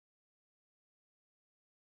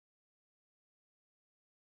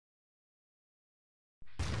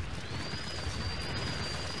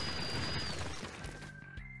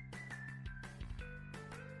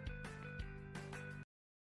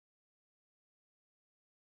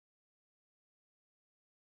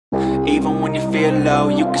Even when you feel low,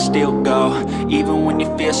 you can still go. Even when you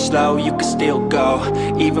feel slow, you can still go.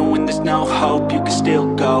 Even when there's no hope, you can still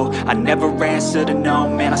go. I never answer to no,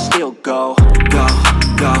 man, I still go. Go,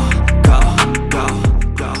 go, go, go,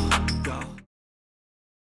 go, go.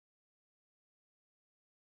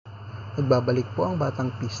 Nagbabalik po ang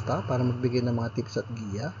Batang Pista para magbigay ng mga tips at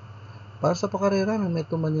giya para sa pakarera ng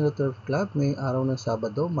Metro Manila Turf Club ngayong araw ng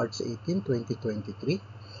Sabado, March 18, 2023,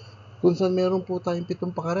 kung saan meron po tayong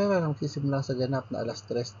 7 pakarera na magsisimula sa ganap na alas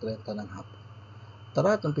 3:30 ng hapon.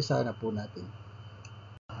 Tara at umpisahan na po natin.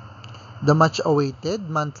 The much-awaited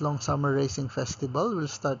month-long Summer Racing Festival will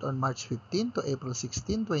start on March 15 to April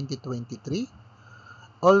 16, 2023.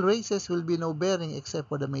 All races will be no bearing except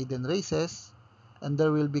for the maiden races, and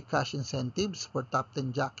there will be cash incentives for top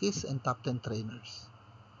 10 jockeys and top 10 trainers.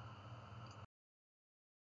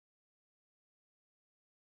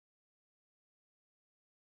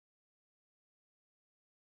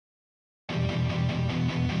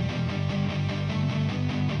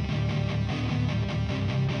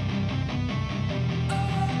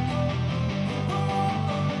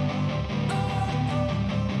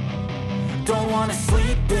 Don't wanna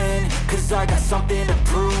sleep in, cause I got something to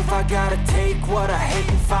prove. I gotta take what I hate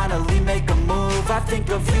and finally make a move. I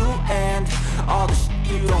think of you and all the shit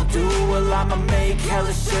you don't do. Well, I'ma make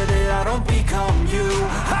hella sure that I don't become you.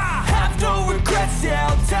 I have no regrets,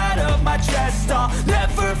 yeah, I'll tie up my chest. I'll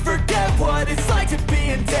never forget what it's like to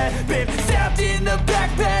be in debt. Been stabbed in the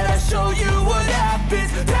back bed, I'll show you what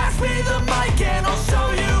happens. Pass me the mic and I'll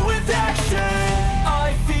show you with action.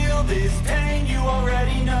 I feel this pain, you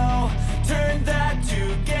already know. Turn that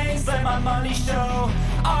to gains, let my money show.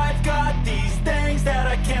 I've got these things that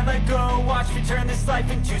I can't let go. Watch me turn this life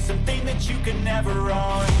into something that you can never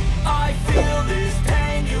own. I feel this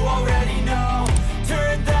pain, you already know.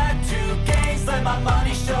 Turn that to gains, let my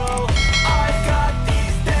money show. I've got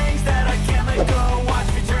these things that I can't let go. Watch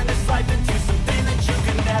me turn this life into something that you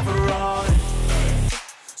can never own.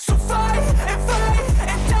 So fight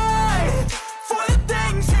and die for the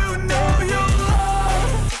things you know you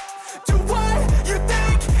love. Do what you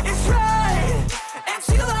think is right and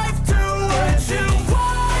see life do what you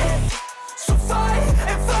want. So fight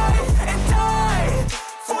and die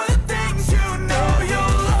for the things you know you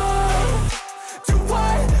love. Do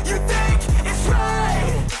what you think is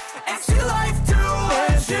right and see life do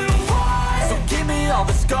what you want. So give me all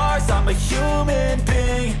the scars, I'm a human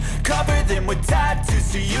being. Cover them with tattoos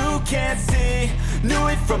so you can't see. Knew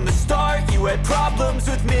it from the start, you had problems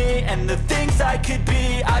with me and the things I could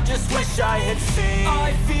be, I just wish I had seen.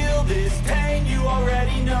 I feel this pain, you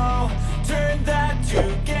already know. Turn that to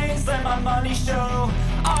gains, let my money show.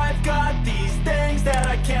 I've got these things that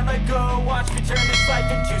I can't let go. Watch me turn this life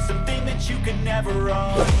into something that you can never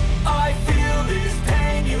own. I feel this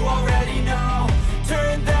pain, you already know.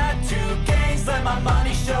 Turn that to gains, let my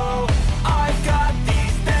money show. I've got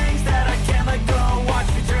these things that I can't let go. Watch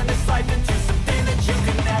me turn this life into something that you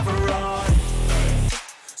can never own.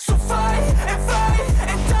 So fight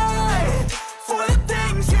and die for the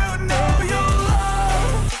things you know you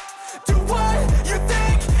love. Do what you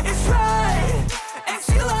think is right and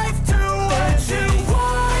see life do what you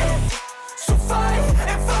want. So fight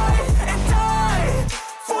and die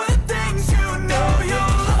for the things you know you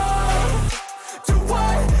love. Do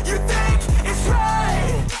what you think is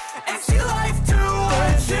right and see life do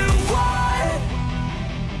what you want.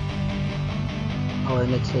 Our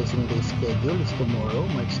next racing day schedule is tomorrow,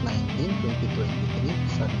 March 19, 2023,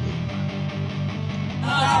 Sunday.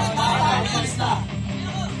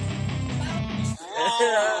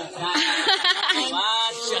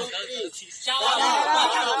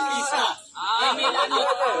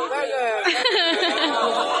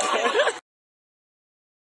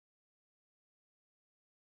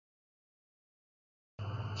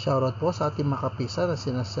 Shoutout po sa ating makapisa na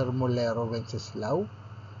sina Sir Molero Wenceslao,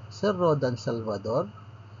 Sir Rodan Salvador,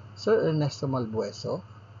 Sir Ernesto Malbueso,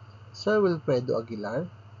 Sir Wilfredo Aguilar,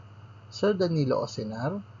 Sir Danilo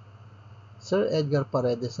Osenar, Sir Edgar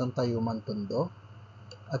Paredes ng Tayuman Tondo,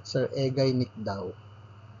 at Sir Egay Nikdao.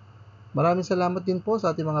 Maraming salamat din po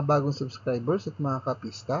sa ating mga bagong subscribers at mga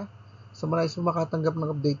kapista. Sa maraming makatanggap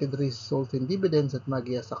ng updated results and dividends at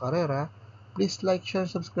magiya sa karera, please like, share,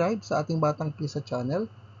 subscribe sa ating Batang Pista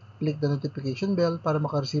channel. Click the notification bell para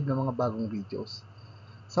makareceive ng mga bagong videos.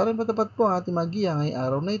 Sana matapat po ang ating magiya ngayong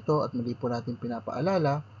araw na ito at muli po natin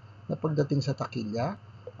pinapaalala na pagdating sa takilya,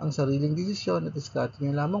 ang sariling desisyon at diskarte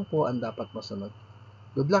nyo lamang po ang dapat masunod.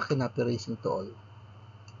 Good luck and happy racing to all!